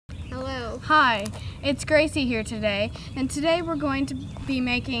Hi, it's Gracie here today, and today we're going to be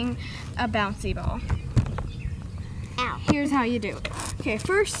making a bouncy ball. Ow. Here's how you do it. Okay,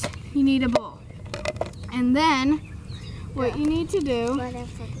 first you need a bowl, and then what you need to do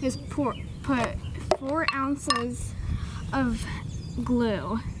is put 4 ounces of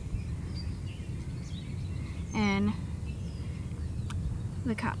glue in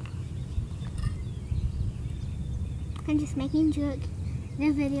the cup. I'm just making sure the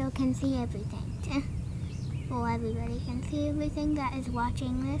video can see everything. Well, everybody can see everything that is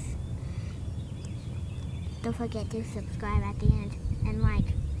watching this. Don't forget to subscribe at the end and like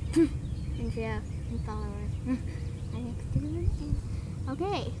and share and follow us.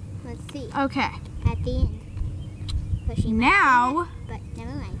 Okay, let's see. Okay. At the end. Now, but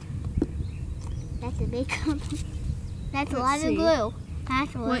never mind. That's a big cup. That's a lot see. of glue.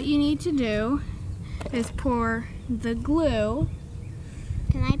 That's what you need to do is pour the glue.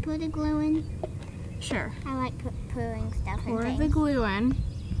 Can I put the glue in? Sure. I like pouring stuff in Pour things. the glue in.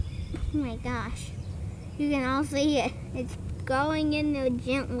 Oh my gosh. You can all see it. It's going in there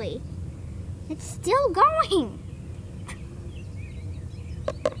gently. It's still going.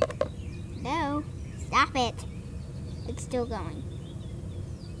 No. Stop it. It's still going.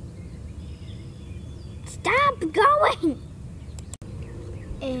 Stop going!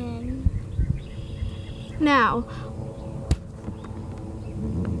 And now,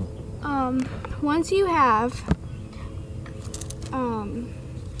 once you have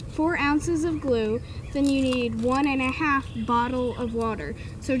 4 ounces of glue, then you need 1.5 bottle of water.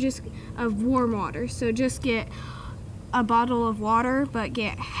 So just of warm water. So just get a bottle of water, but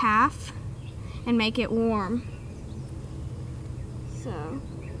get half and make it warm. So.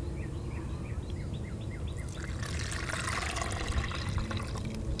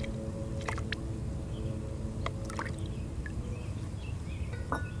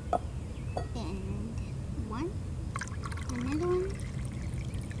 Another one.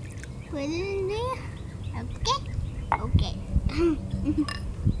 Put it in there. Okay.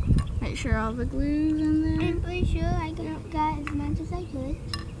 Make sure all the glue's in there. I'm pretty sure I got as much as I could.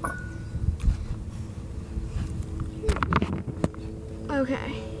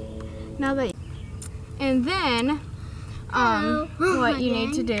 Okay. Now that, and then what you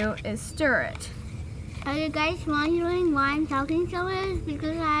need to do is stir it. Are you guys wondering why I'm talking so much? It's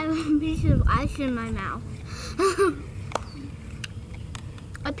because I have a piece of ice in my mouth.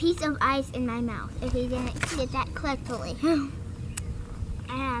 A piece of ice in my mouth, if you didn't get that correctly.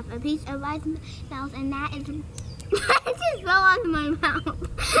 I have a piece of ice in my mouth, and that is... it just fell onto my mouth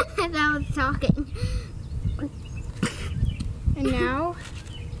as I was talking. And now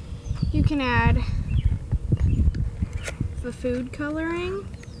you can add the food coloring,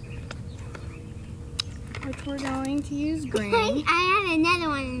 which we're going to use green. I had another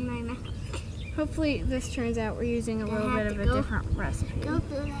one in my mouth. Hopefully this turns out we're using a little bit of a different recipe. Go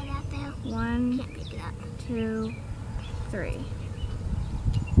through that out there. 1, Can't pick it up. 2, 3.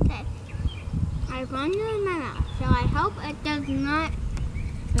 Okay. I have one in my mouth, so I hope it does not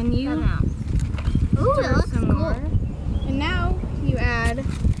Then you come out. Ooh, it stir looks some cool. more. And now you add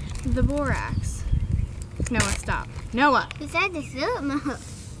the borax. Noah, stop. Noah! You said the syrup mug.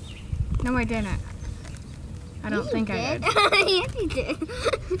 No, I didn't. I don't think I did. Yes, you did.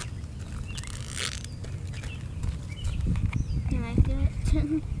 Can I do it? I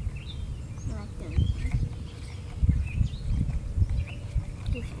like doing it.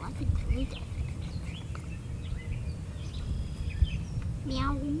 Just watch it do it.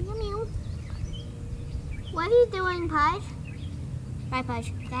 Meow, meow, meow. What are you doing, Pudge? Bye,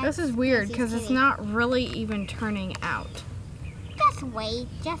 Pudge. This is weird because it's not really even turning out. Just wait.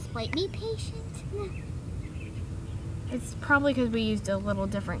 Be patient. It's probably because we used a little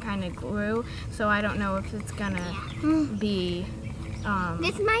different kind of glue, so I don't know if it's gonna be.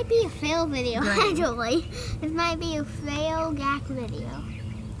 This might be a fail video, green. actually. This might be a fail gag video.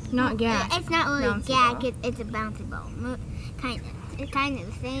 Not gag. It's not really bouncy gag. ball. It's a bouncy ball. It's kind of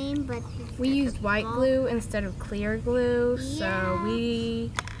the same, but We used white glue instead of clear glue, so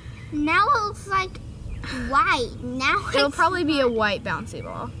we. Now it looks like white. Now It'll probably be a white bouncy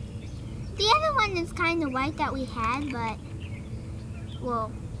ball. The other one is kind of white that we had, but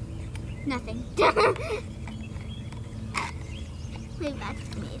well, nothing. Maybe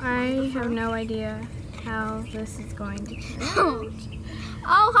that's me. I have no idea how this is going to turn out.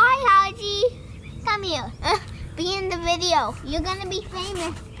 Oh, hi, Haji. Come here. Be in the video. You're gonna be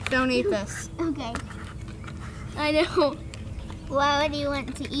famous. Don't eat this. Okay. I know. Why would you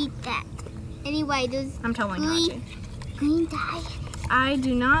want to eat that? Anyway, there's I'm telling Haji. green dye. I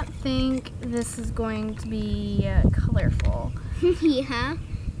do not think this is going to be colorful. Yeah.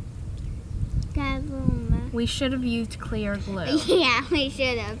 We should have used clear glue. Yeah, we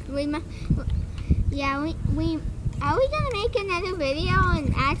should have. Yeah, we are we gonna make another video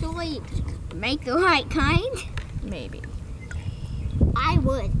and actually make the right kind? Maybe. I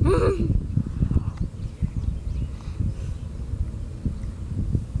would.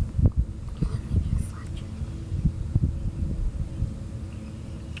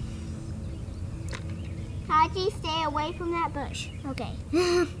 Haji, stay away from that bush. Okay.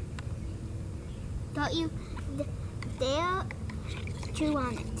 Don't you dare chew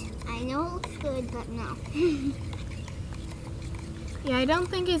on it. I know it looks good, but no. Yeah, I don't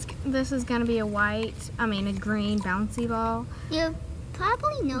think this is gonna be a green bouncy ball. You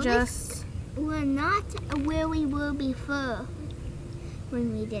probably noticed we're not where we were before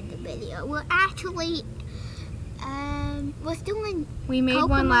when we did the video. We're actually we're doing. We made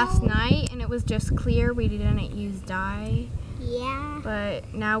one last night and it was just clear. We didn't use dye. Yeah.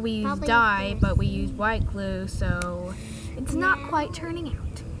 But now we use dye, but we use white glue, so it's not quite turning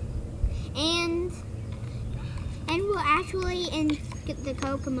out. And we're actually in the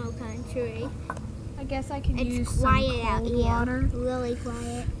Kokomo country. I guess I can use It's some quiet out cold here. water. Really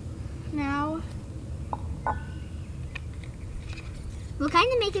quiet. Now, we're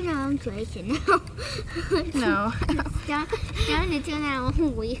kind of making our own tradition now. no. It's starting to turn out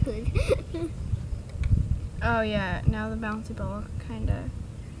weird. Oh yeah, now the bouncy ball kinda,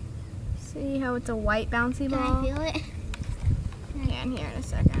 see how it's a white bouncy Can ball? I feel it? Can here in a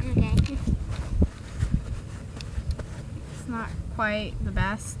second. Okay. It's not quite the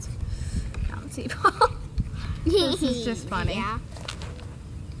best bouncy ball. This is just funny. Yeah.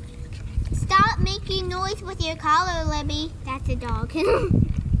 Stop making noise with your collar, Libby. That's a dog.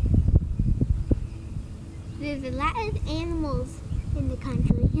 There's a lot of animals in the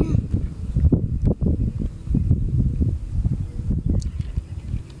country.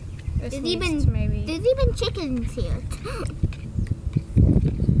 This There's needs to maybe. There's even chickens here.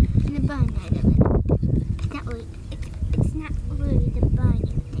 In the bun right of it. It's not really the bun, you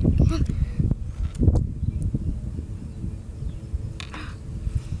think.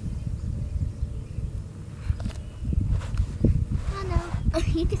 Oh no.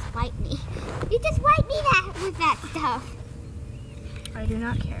 You just wiped me. You just wiped me with that stuff. I do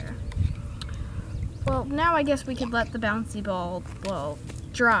not care. Well, now I guess we could let the bouncy ball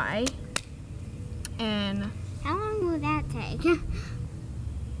dry. And How long will that take?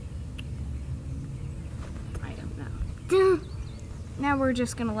 I don't know. Now we're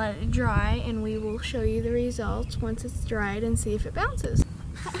just gonna let it dry and we will show you the results once it's dried and see if it bounces.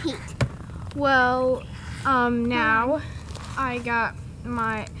 Heat. Well, now I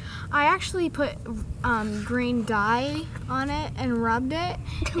actually put green dye on it and rubbed it,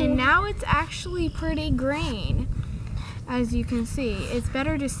 and now it's actually pretty green, as you can see. It's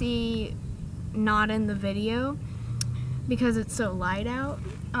better to see not in the video because it's so light out.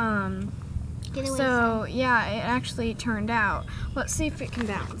 So yeah, it actually turned out. Let's see if it can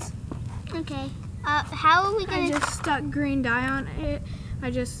bounce. Okay. How are we gonna? I just stuck green dye on it.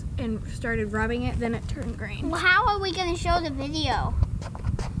 And started rubbing it, then it turned green. Well, how are we gonna show the video?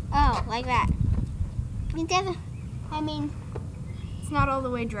 Oh, like that. It's not all the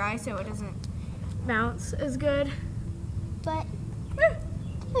way dry, so it doesn't bounce as good. But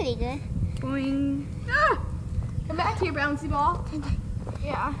pretty good. Boing. Ah! Come back here, bouncy ball.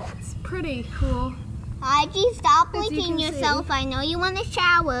 Yeah, it's pretty cool. Haji, stop As you licking can yourself. I know you want to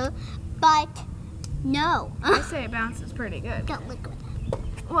shower, but no. I say it bounces pretty good. Don't lick with that.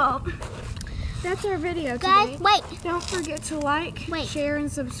 Well, that's our video today. Guys, wait. Don't forget to like, share,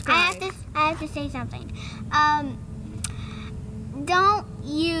 and subscribe. I have to say something. Don't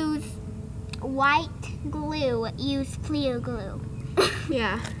use white glue. Use clear glue.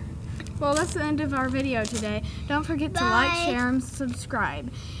 Yeah. Well, that's the end of our video today. Don't forget to like, share, and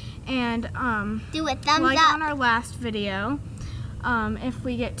subscribe. And do a thumbs like up. on our last video. If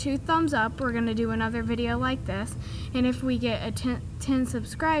we get 2 thumbs up, we're going to do another video like this. And if we get 10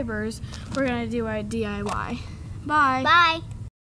 subscribers, we're going to do a DIY. Bye. Bye.